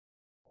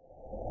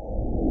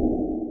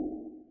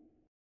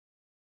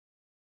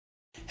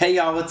Hey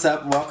y'all, what's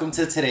up? Welcome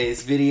to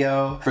today's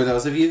video. For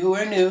those of you who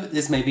are new,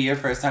 this may be your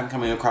first time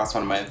coming across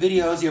one of my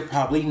videos. You're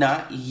probably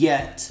not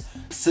yet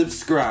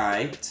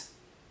subscribed.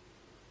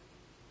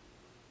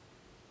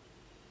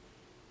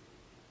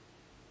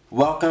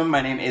 Welcome,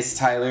 my name is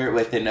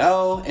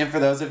TylorWithAnO, and for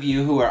those of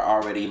you who are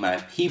already my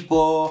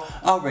people,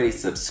 already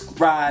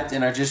subscribed,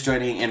 and are just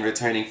joining and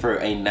returning for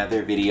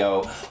another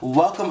video,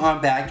 welcome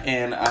on back,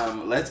 and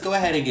let's go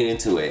ahead and get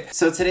into it.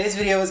 So today's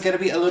video is going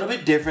to be a little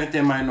bit different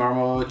than my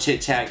normal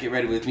chit-chat, get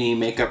ready with me,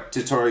 makeup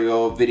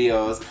tutorial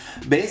videos.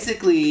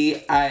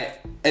 Basically, I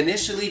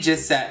initially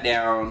just sat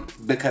down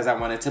because I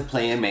wanted to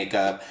play in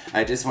makeup.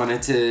 I just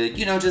wanted to,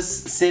 you know,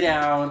 just sit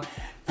down,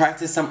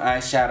 practice some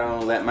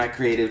eyeshadow, let my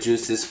creative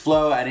juices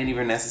flow. I didn't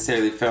even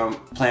necessarily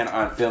plan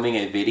on filming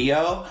a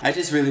video. I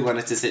just really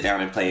wanted to sit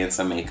down and play in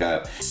some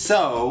makeup.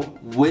 So,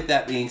 with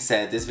that being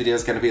said, this video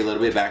is going to be a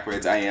little bit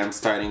backwards. I am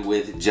starting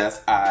with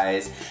just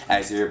eyes,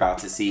 as you're about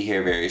to see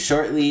here very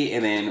shortly,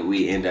 and then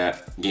we end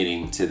up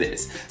getting to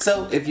this.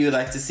 So, if you would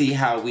like to see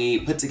how we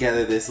put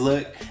together this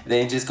look,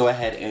 then just go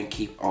ahead and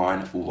keep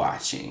on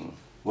watching.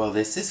 Well,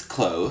 this is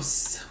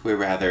close. We're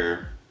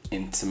rather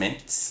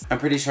intimate. I'm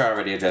pretty sure I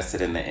already addressed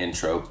it in the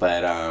intro,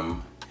 but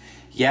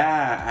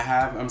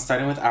yeah, I'm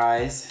starting with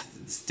eyes.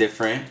 It's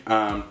different.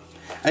 I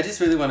just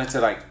really wanted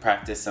to like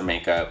practice some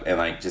makeup and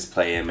like just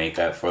play in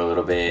makeup for a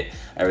little bit.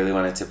 I really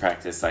wanted to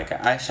practice like an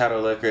eyeshadow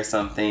look or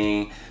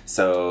something,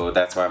 so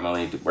that's why I'm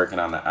only working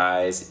on the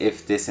eyes.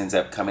 If this ends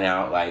up coming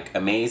out like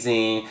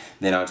amazing,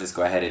 then I'll just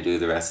go ahead and do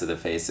the rest of the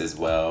face as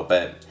well.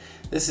 But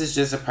this is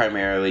just a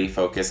primarily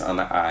focus on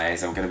the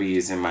eyes. I'm going to be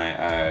using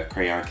my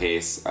crayon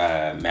case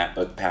matte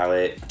book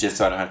palette, just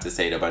so I don't have to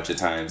say it a bunch of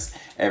times.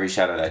 Every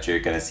shadow that you're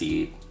going to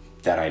see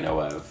that I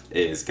know of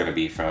is going to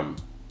be from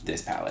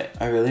this palette.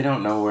 I really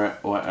don't know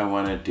what I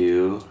want to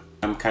do.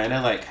 I'm kind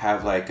of like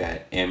have like an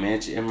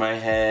image in my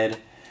head.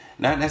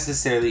 Not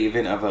necessarily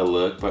even of a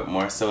look, but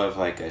more so of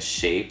like a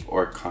shape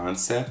or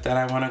concept that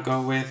I want to go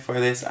with for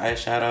this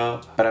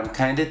eyeshadow. But I'm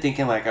kind of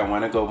thinking like I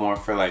want to go more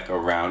for like a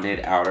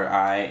rounded outer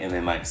eye and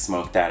then like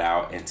smoke that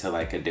out into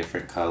like a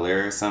different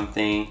color or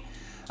something.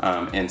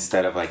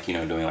 Instead of like, you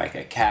know, doing like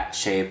a cat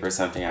shape or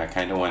something, I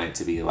kind of want it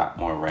to be a lot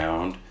more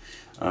round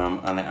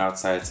on the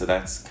outside. So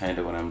that's kind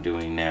of what I'm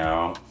doing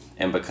now.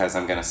 And because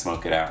I'm going to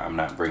smoke it out, I'm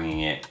not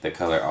bringing the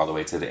color all the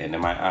way to the end of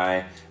my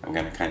eye. I'm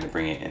going to kind of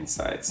bring it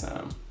inside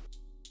some.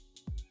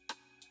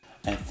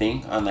 I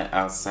think on the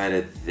outside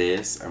of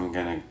this, I'm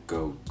gonna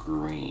go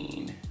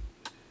green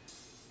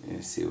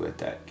and see what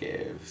that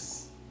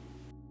gives.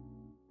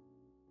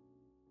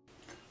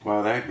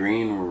 Well, that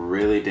green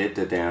really did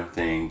the damn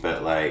thing,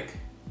 but like,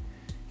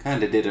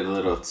 kinda did it a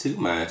little too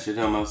much. It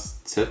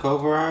almost took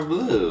over our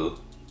blue.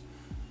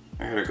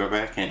 I gotta go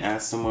back and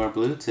add some more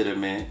blue to the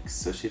mix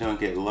so she don't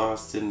get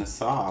lost in the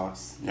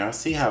sauce. Y'all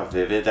see how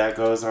vivid that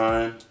goes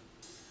on?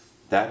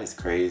 That is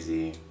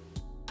crazy.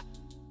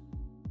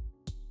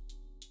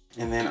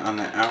 And then on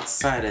the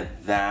outside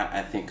of that,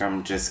 I think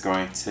I'm just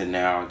going to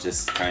now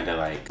just kind of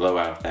like blow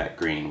out that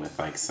green with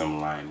like some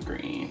lime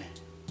green.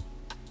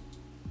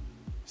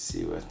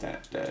 See what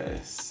that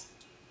does.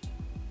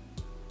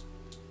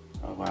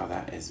 Oh wow,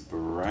 that is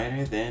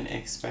brighter than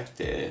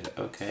expected.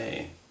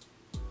 Okay.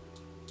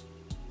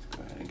 Let's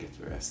go ahead and get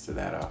the rest of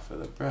that off of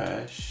the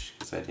brush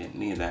because I didn't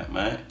need that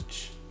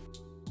much.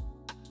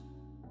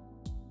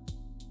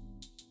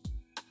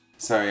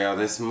 Sorry y'all,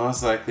 this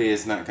most likely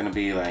is not going to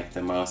be like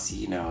the most,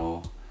 you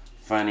know,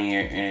 funny or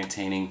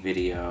entertaining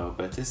video,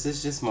 but this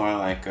is just more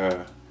like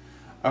a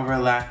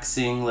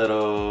relaxing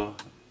little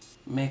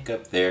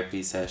makeup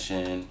therapy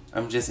session.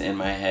 I'm just in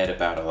my head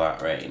about a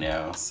lot right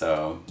now,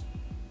 so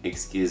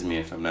excuse me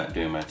if I'm not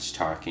doing much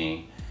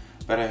talking,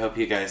 but I hope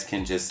you guys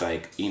can just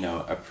like, you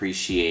know,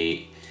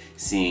 appreciate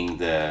seeing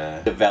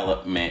the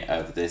development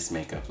of this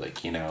makeup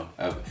look, you know.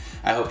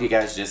 I hope you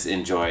guys just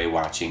enjoy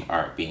watching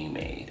art being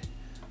made.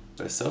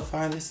 But so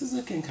far, this is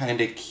looking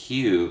kind of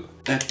cute.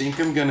 I think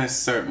I'm gonna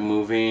start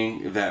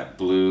moving that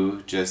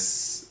blue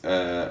just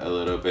a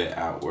little bit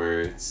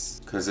outwards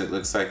because it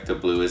looks like the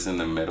blue is in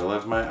the middle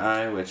of my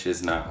eye, which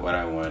is not what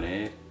I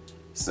wanted.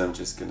 So I'm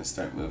just gonna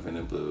start moving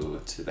the blue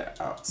to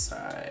the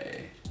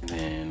outside. And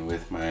then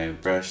with my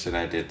brush that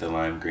I did the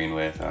lime green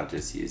with, I'll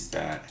just use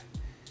that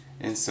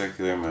in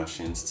circular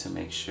motions to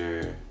make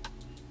sure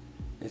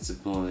it's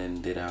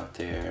blended out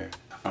there.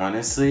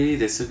 Honestly,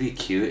 this would be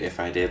cute if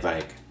I did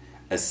like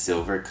a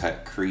silver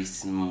cut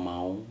crease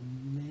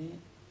moment.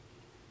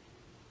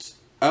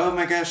 Oh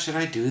my gosh, should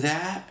I do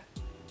that?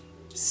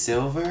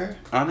 Silver?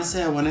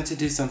 Honestly, I wanted to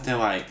do something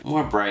like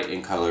more bright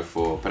and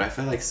colorful, but I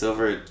feel like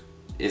silver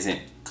isn't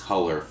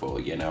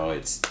colorful, you know,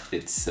 it's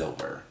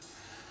silver.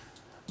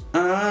 I'm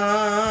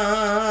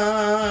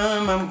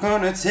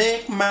gonna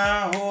take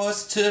my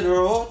horse to the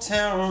old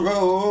town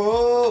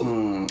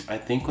road. I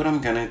think what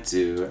I'm gonna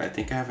do, I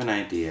think I have an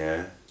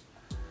idea.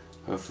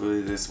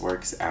 Hopefully this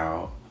works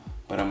out.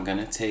 But I'm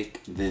gonna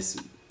take this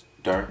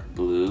dark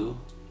blue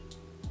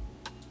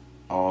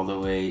all the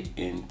way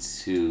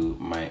into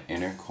my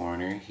inner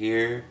corner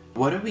here.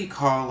 What do we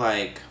call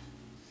like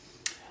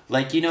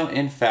Like, you know,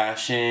 in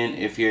fashion,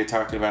 if you're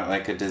talking about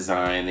like a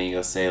design, then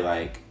you'll say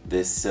like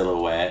this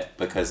silhouette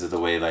because of the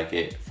way like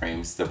it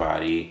frames the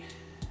body.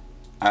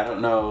 I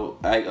don't know,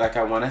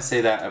 I want to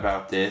say that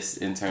about this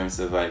in terms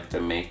of like the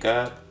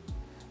makeup,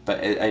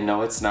 but I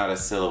know it's not a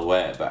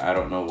silhouette, but I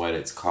don't know what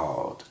it's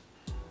called.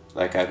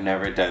 Like, I've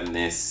never done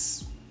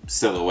this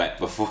silhouette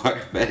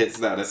before, but it's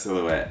not a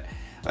silhouette.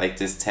 Like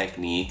this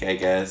technique, I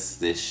guess,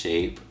 this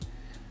shape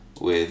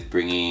with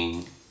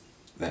bringing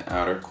the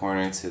outer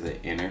corner to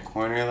the inner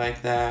corner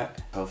like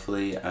that.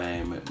 Hopefully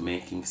I'm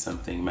making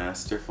something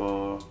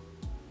masterful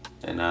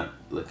and not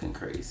looking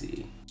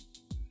crazy.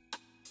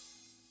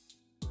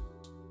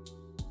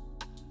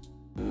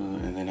 Ooh,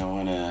 and then I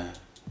want to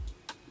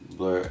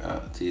blur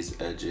out these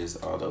edges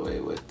all the way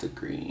with the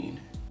green.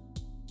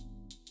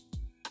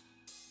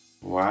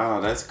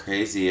 Wow, that's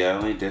crazy. I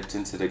only dipped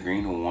into the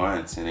green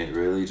once and it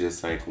really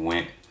just like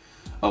went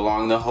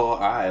along the whole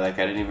eye. Like,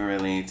 I didn't even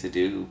really need to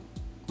do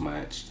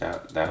much.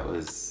 That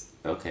was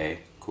okay,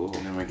 cool.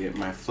 And I'm gonna get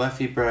my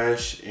fluffy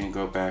brush and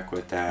go back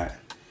with that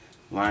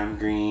lime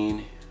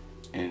green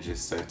and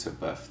just start to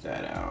buff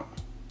that out.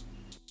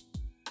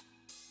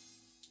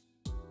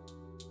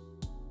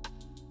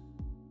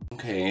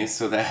 Okay,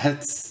 so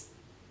that's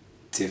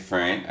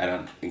different. I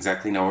don't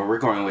exactly know where we're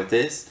going with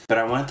this, but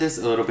I want this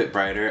a little bit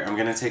brighter. I'm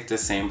gonna take the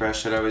same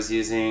brush that I was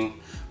using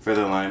for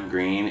the lime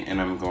green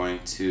and I'm going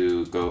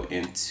to go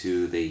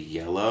into the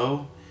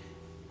yellow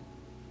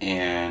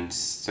and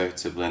start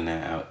to blend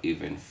that out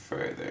even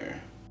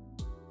further.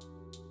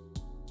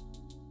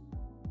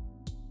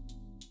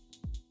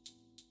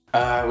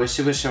 I wish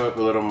it would show up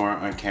a little more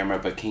on camera,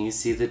 but can you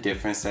see the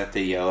difference that the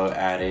yellow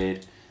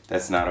added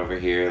that's not over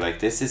here? Like,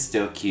 this is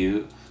still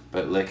cute,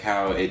 but look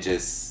how it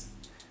just,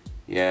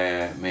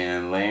 yeah,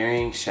 man,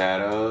 layering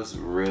shadows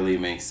really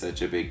makes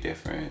such a big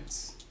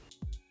difference.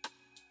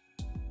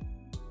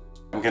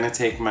 I'm gonna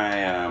take my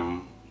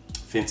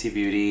Fenty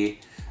Beauty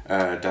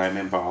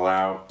Diamond Ball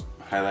Out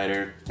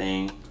highlighter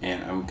thing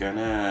and I'm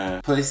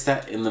gonna place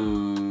that in the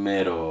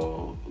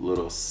middle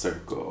little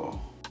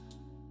circle.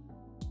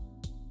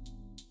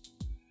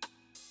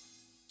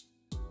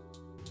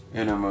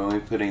 And I'm only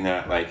putting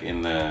that like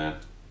in the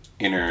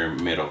inner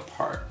middle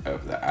part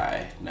of the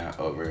eye, not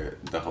over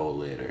the whole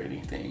lid or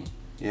anything.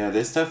 Yeah,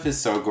 this stuff is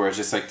so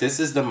gorgeous. Like, this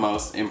is the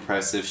most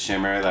impressive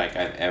shimmer like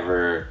I've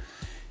ever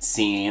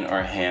seen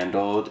or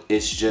handled.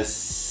 It's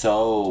just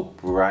so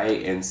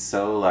bright and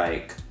so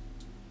like,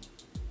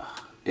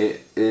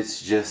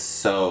 it's just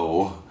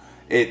so,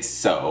 it's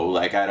so,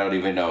 like, I don't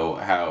even know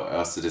how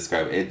else to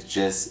describe it. It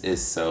just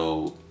is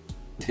so,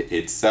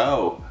 it's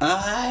so.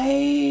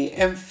 I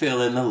am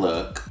feeling the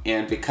look,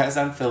 and because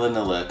I'm feeling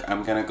the look,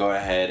 I'm gonna go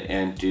ahead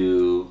and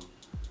do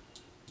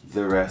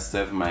the rest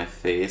of my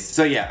face.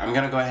 So yeah, I'm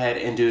gonna go ahead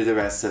and do the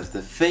rest of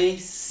the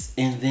face,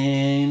 and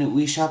then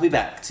we shall be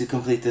back to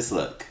complete this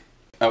look.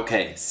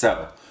 Okay,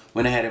 so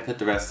went ahead and put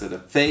the rest of the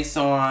face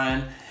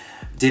on.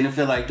 Didn't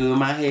feel like doing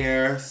my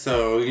hair,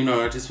 so you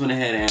know, I just went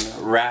ahead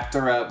and wrapped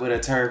her up with a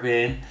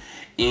turban.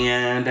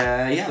 And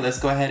yeah, let's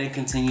go ahead and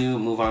continue,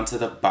 move on to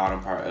the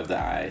bottom part of the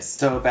eyes.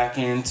 So back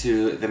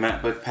into the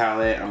matte book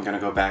palette, I'm gonna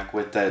go back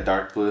with the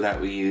dark blue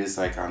that we used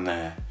like on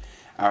the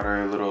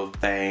outer little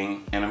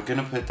thing, and I'm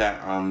gonna put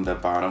that on the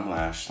bottom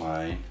lash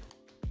line.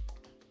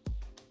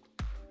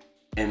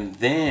 And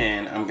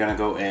then I'm gonna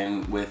go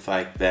in with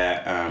like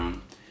that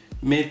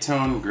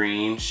mid-tone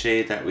green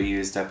shade that we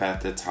used up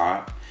at the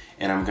top,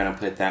 and I'm gonna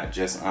put that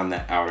just on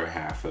the outer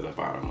half of the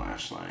bottom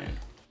lash line.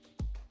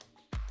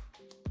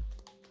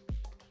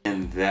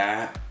 And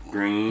that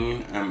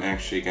green I'm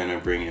actually gonna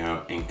bring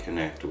out and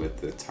connect with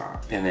the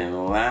top. And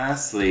then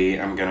lastly,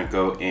 I'm gonna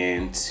go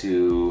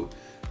into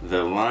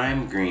the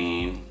lime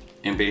green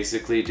and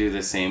basically do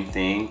the same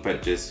thing,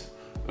 but just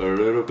a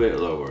little bit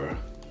lower.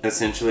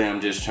 Essentially,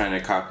 I'm just trying to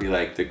copy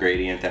like the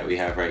gradient that we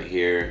have right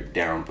here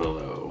down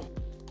below.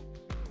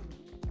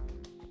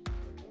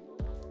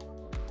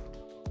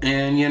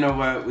 And you know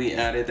what? We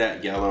added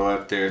that yellow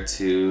up there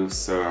too,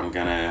 so I'm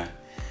gonna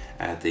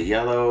add the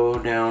yellow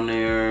down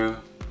there.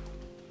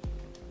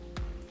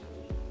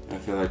 I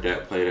feel like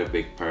that played a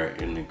big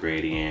part in the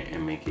gradient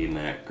and making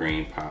that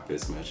green pop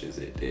as much as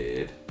it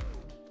did.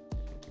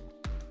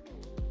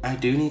 I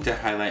do need to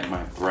highlight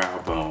my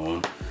brow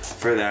bone.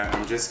 For that,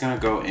 I'm just gonna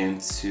go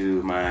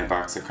into my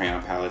box of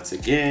crayon palettes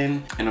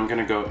again, and I'm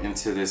gonna go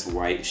into this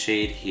white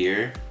shade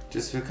here,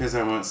 just because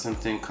I want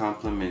something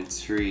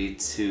complementary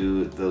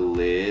to the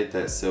lid,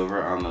 that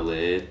silver on the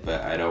lid,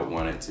 but I don't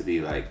want it to be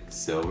like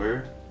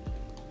silver.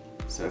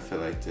 So I feel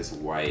like this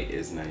white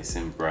is nice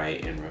and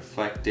bright and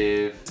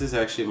reflective. This is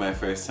actually my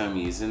first time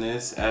using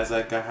this as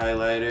like a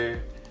highlighter,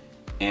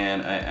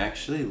 and I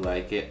actually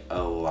like it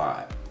a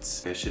lot.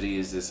 I should have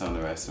used this on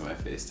the rest of my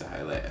face to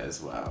highlight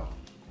as well.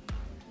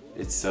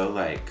 It's so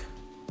like,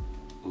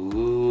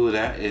 ooh,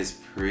 that is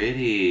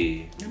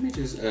pretty. Let me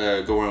just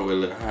go on with a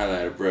little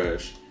highlighter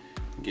brush.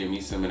 Give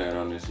me some of that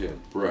on this here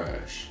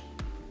brush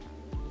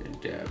and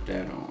dab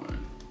that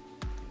on,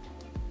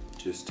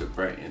 just to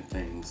brighten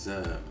things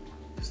up.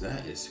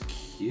 That is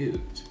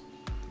cute.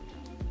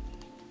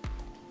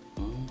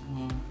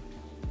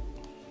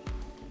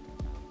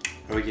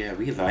 yeah,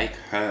 we like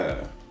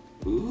her.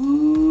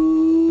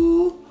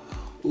 Ooh.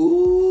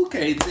 Ooh,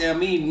 can't tell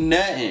me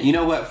nothing. You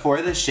know what,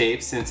 for the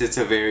shape, since it's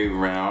a very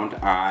round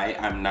eye,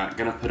 I'm not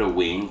gonna put a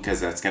wing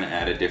because that's gonna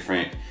add a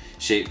different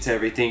shape to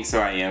everything, so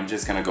I am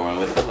just gonna go in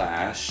with the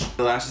lash.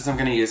 The lashes I'm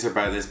gonna use are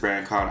by this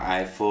brand called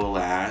Eye Full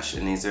Lash,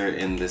 and these are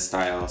in the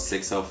style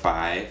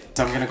 605.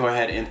 So I'm gonna go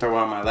ahead and throw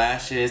on my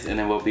lashes, and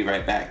then we'll be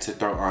right back to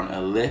throw on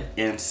a lip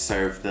and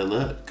serve the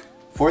look.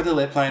 For the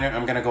lip liner,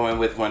 I'm gonna go in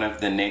with one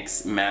of the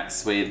NYX Matte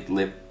Suede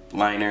Lip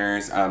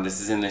Liners. This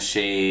is in the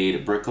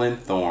shade Brooklyn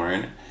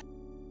Thorn.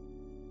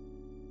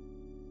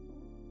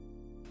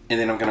 And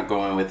then I'm gonna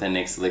go in with a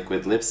NYX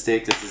Liquid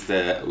Lipstick. This is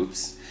the,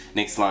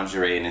 NYX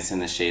Lingerie, and it's in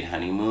the shade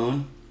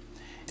Honeymoon.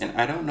 And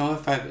I don't know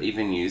if I've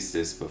even used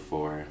this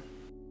before.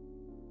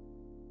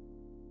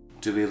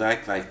 Do we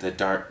like the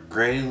dark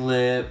gray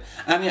lip?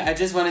 I mean, I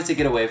just wanted to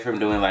get away from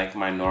doing like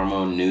my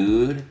normal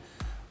nude.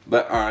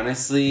 But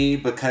honestly,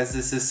 because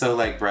this is so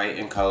like bright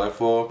and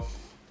colorful,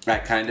 I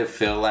kind of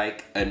feel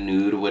like a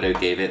nude would have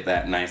gave it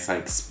that nice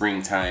like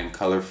springtime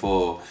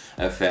colorful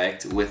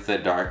effect. With the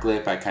dark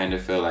lip, I kind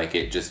of feel like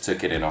it just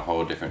took it in a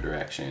whole different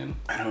direction.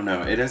 I don't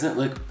know, it doesn't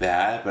look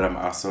bad, but I'm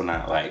also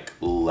not like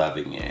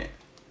loving it.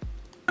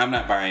 I'm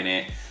not buying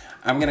it.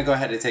 I'm gonna go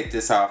ahead and take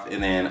this off,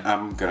 and then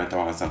I'm gonna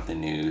throw on something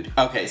nude.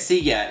 Okay, see,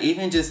 yeah,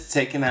 even just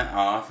taking that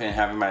off and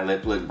having my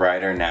lip look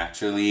brighter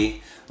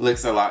naturally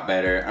looks a lot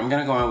better. I'm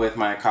gonna go in with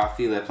my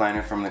Coffee lip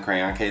liner from the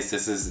crayon case.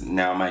 This is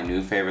now my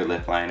new favorite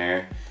lip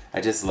liner. I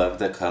just love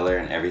the color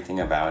and everything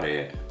about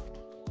it.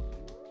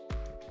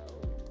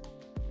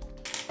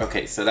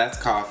 Okay, so that's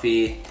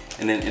Coffee.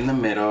 And then in the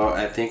middle,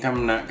 I think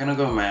I'm not gonna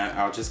go matte.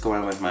 I'll just go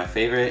in with my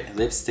favorite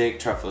lipstick,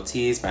 Truffle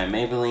Tease by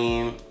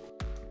Maybelline.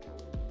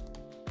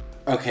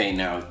 Okay,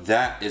 now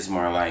that is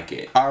more like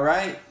it. All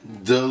right,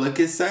 the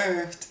look is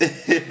served.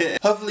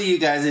 Hopefully you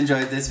guys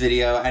enjoyed this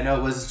video. I know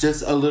it was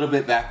just a little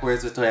bit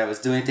backwards with the way I was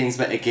doing things,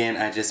 but again,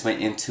 I just went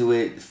into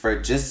it for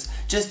just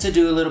to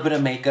do a little bit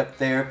of makeup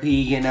therapy,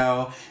 you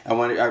know.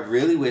 I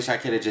really wish I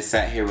could have just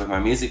sat here with my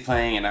music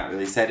playing and not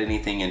really said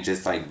anything and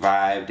just like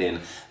vibed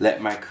and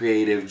let my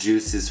creative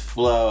juices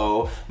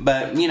flow.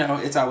 But you know,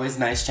 it's always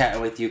nice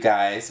chatting with you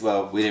guys.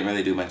 Well, we didn't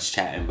really do much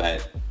chatting,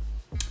 but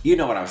you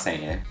know what I'm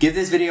saying. Give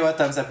this video a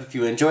thumbs up if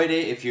you enjoyed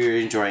it, if you're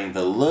enjoying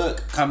the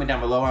look. Comment down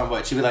below on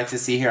what you would like to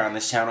see here on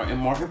this channel. And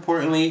more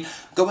importantly,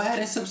 go ahead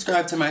and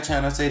subscribe to my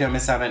channel so you don't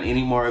miss out on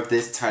any more of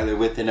this Tyler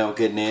with the No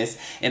goodness.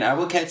 And I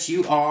will catch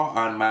you all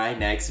on my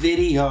next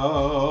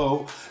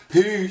video.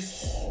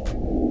 Peace.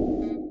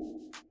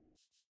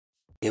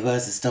 It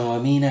was a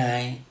stormy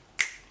night.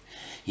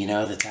 You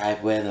know, the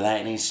type where the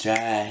lightning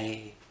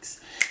strikes.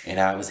 And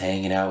I was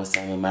hanging out with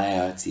some of my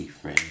artsy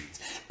friends.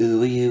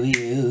 Ooh, ooh,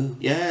 ooh.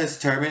 Yes,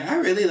 turban. I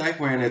really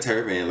like wearing a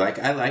turban. Like,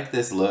 I like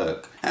this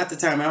look. Half the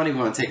time, I don't even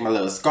want to take my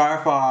little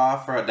scarf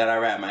off that I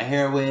wrap my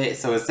hair with.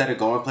 So instead of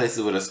going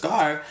places with a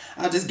scarf,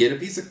 I'll just get a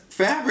piece of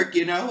fabric,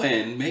 you know,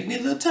 and make me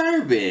a little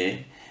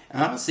turban.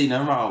 I don't see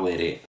nothing wrong with it.